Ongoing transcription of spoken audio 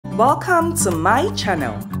Welcome to my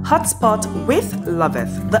channel, Hotspot with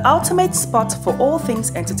Loveth, the ultimate spot for all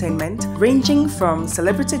things entertainment, ranging from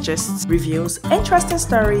celebrity gists, reviews, interesting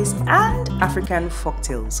stories, and African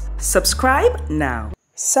folktales. Subscribe now.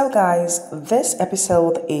 So guys, this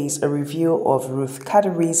episode is a review of Ruth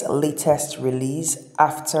Kadiri's latest release,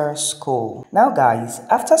 After School. Now guys,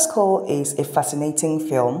 After School is a fascinating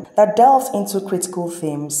film that delves into critical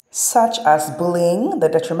themes such as bullying, the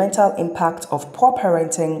detrimental impact of poor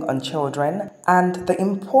parenting on children, and the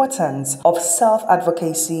importance of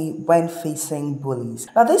self-advocacy when facing bullies.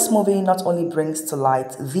 Now this movie not only brings to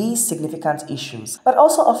light these significant issues, but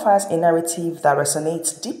also offers a narrative that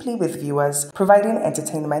resonates deeply with viewers, providing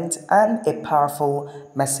entertainment and a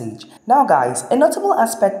powerful message. Now guys, a notable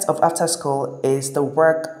aspect of After School is the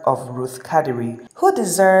work of Ruth Kadiri, who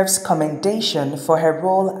deserves commendation for her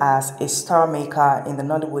role as a star maker in the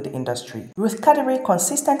Nollywood industry. Ruth Kadiri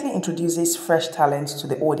consistently introduces fresh talent to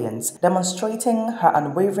the audience, demonstrating her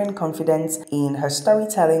unwavering confidence in her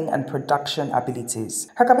storytelling and production abilities.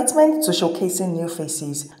 Her commitment to showcasing new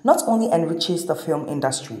faces not only enriches the film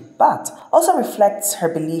industry, but also reflects her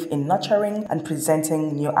belief in nurturing and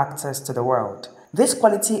presenting new actors to the world. This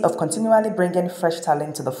quality of continually bringing fresh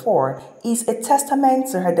talent to the fore is a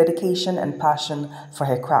testament to her dedication and passion for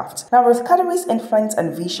her craft. Now, Ruth Kadiri's influence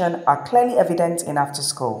and vision are clearly evident in After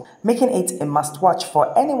School, making it a must-watch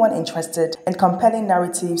for anyone interested in compelling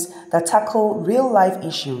narratives that tackle real-life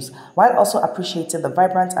issues while also appreciating the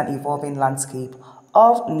vibrant and evolving landscape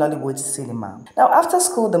of Nollywood cinema. Now, After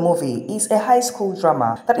School, the movie, is a high school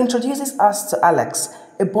drama that introduces us to Alex,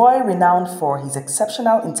 a boy renowned for his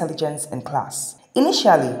exceptional intelligence in class.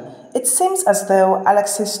 Initially, it seems as though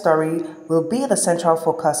Alex's story will be the central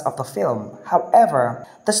focus of the film. However,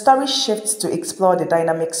 the story shifts to explore the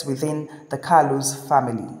dynamics within the Kalu's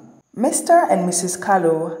family. Mr. and Mrs.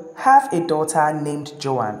 Kalu have a daughter named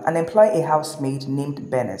Joanne and employ a housemaid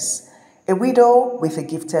named Bernice, a widow with a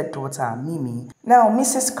gifted daughter, Mimi. Now,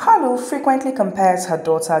 Mrs. Kalu frequently compares her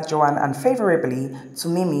daughter Joanne unfavorably to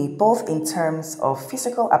Mimi, both in terms of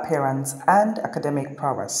physical appearance and academic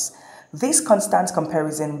prowess. This constant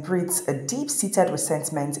comparison breeds a deep-seated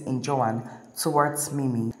resentment in Joanne towards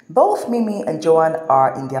Mimi. Both Mimi and Joanne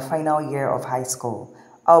are in their final year of high school,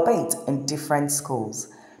 albeit in different schools.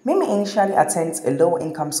 Mimi initially attends a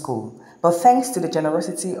low-income school, but thanks to the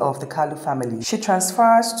generosity of the Kalu family, she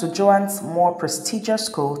transfers to Joanne's more prestigious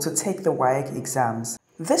school to take the WAEC exams.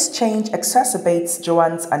 This change exacerbates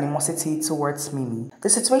Joanne's animosity towards Mimi. The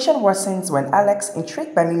situation worsens when Alex,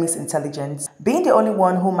 intrigued by Mimi's intelligence, being the only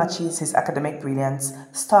one who matches his academic brilliance,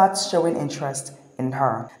 starts showing interest in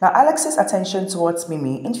her. Now, Alex's attention towards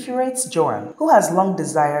Mimi infuriates Joanne, who has long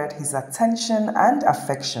desired his attention and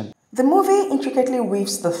affection. The movie intricately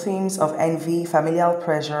weaves the themes of envy, familial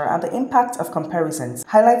pressure, and the impact of comparisons,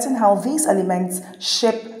 highlighting how these elements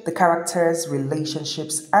shape the characters'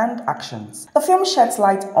 relationships and actions. The film sheds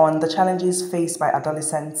light on the challenges faced by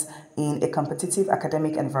adolescents in a competitive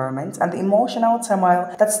academic environment and the emotional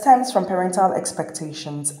turmoil that stems from parental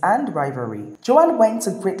expectations and rivalry. Joanne went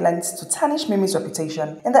to great lengths to tarnish Mimi's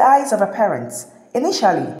reputation in the eyes of her parents.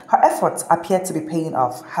 Initially, her efforts appeared to be paying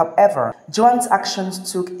off. However, Joanne's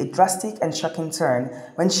actions took a drastic and shocking turn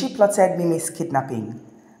when she plotted Mimi's kidnapping.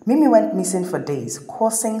 Mimi went missing for days,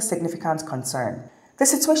 causing significant concern. The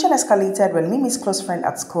situation escalated when Mimi's close friend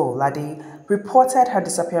at school, Lade, reported her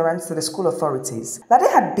disappearance to the school authorities.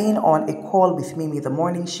 Lade had been on a call with Mimi the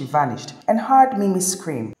morning she vanished and heard Mimi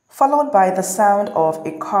scream, followed by the sound of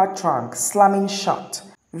a car trunk slamming shut.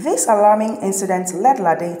 This alarming incident led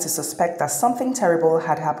Lade to suspect that something terrible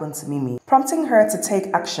had happened to Mimi, prompting her to take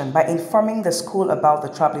action by informing the school about the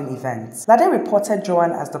troubling events. Lade reported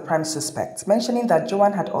Joanne as the prime suspect, mentioning that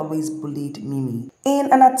Joanne had always bullied Mimi. In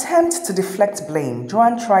an attempt to deflect blame,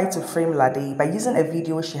 Joanne tried to frame Lade by using a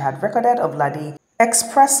video she had recorded of Lade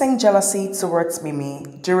expressing jealousy towards Mimi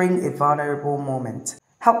during a vulnerable moment.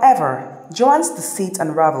 However, Joanne's deceit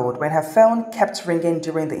unraveled when her phone kept ringing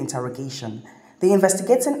during the interrogation. The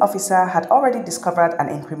investigating officer had already discovered an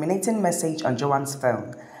incriminating message on Joanne's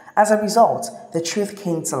phone. As a result, the truth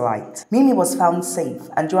came to light. Mimi was found safe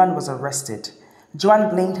and Joanne was arrested. Joanne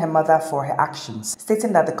blamed her mother for her actions,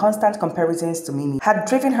 stating that the constant comparisons to Mimi had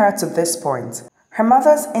driven her to this point. Her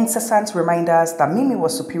mother's incessant reminders that Mimi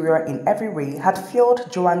was superior in every way had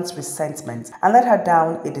fueled Joanne's resentment and led her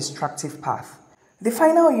down a destructive path. The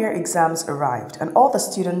final year exams arrived and all the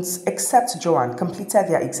students except Joanne completed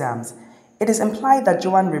their exams. It is implied that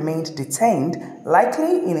Joanne remained detained,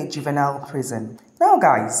 likely in a juvenile prison. Now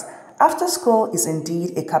guys, After School is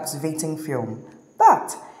indeed a captivating film,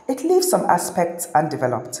 but it leaves some aspects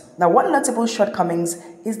undeveloped. Now, one notable shortcoming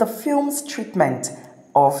is the film's treatment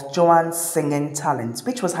of Joanne's singing talent,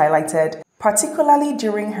 which was highlighted particularly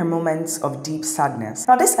during her moments of deep sadness.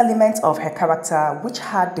 Now, this element of her character, which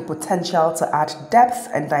had the potential to add depth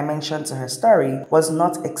and dimension to her story, was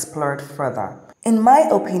not explored further. In my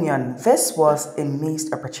opinion, this was a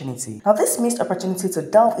missed opportunity. Now, this missed opportunity to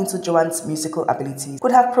delve into Joanne's musical abilities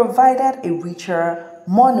could have provided a richer,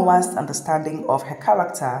 more nuanced understanding of her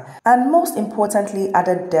character, and most importantly,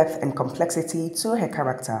 added depth and complexity to her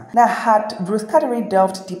character. Now, had Ruth Kadiri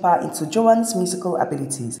delved deeper into Joanne's musical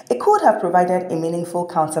abilities, it could have provided a meaningful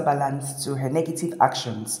counterbalance to her negative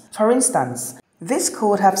actions. For instance, this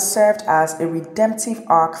could have served as a redemptive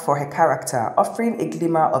arc for her character, offering a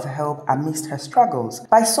glimmer of hope amidst her struggles.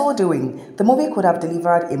 By so doing, the movie could have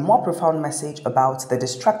delivered a more profound message about the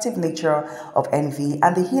destructive nature of envy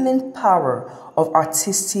and the healing power of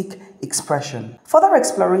artistic expression. Further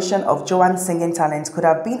exploration of Joanne's singing talent could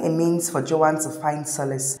have been a means for Joanne to find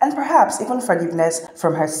solace and perhaps even forgiveness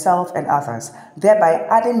from herself and others, thereby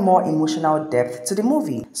adding more emotional depth to the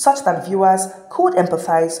movie, such that viewers could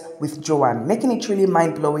empathize with Joanne, making it truly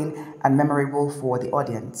mind-blowing and memorable for the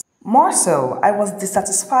audience. More so, I was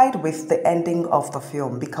dissatisfied with the ending of the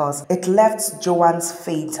film because it left Joanne's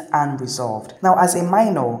fate unresolved. Now, as a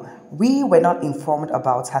minor, we were not informed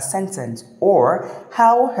about her sentence or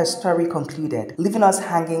how her story concluded, leaving us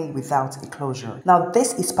hanging without a closure. Now,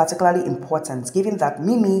 this is particularly important given that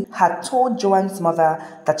Mimi had told Joanne's mother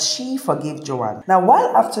that she forgave Joanne. Now,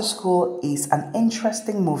 while After School is an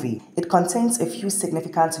interesting movie, it contains a few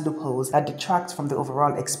significant loopholes that detract from the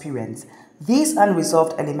overall experience. These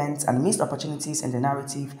unresolved elements and missed opportunities in the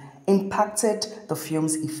narrative impacted the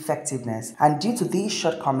film's effectiveness, and due to these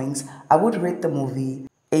shortcomings, I would rate the movie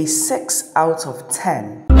a 6 out of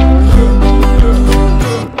 10.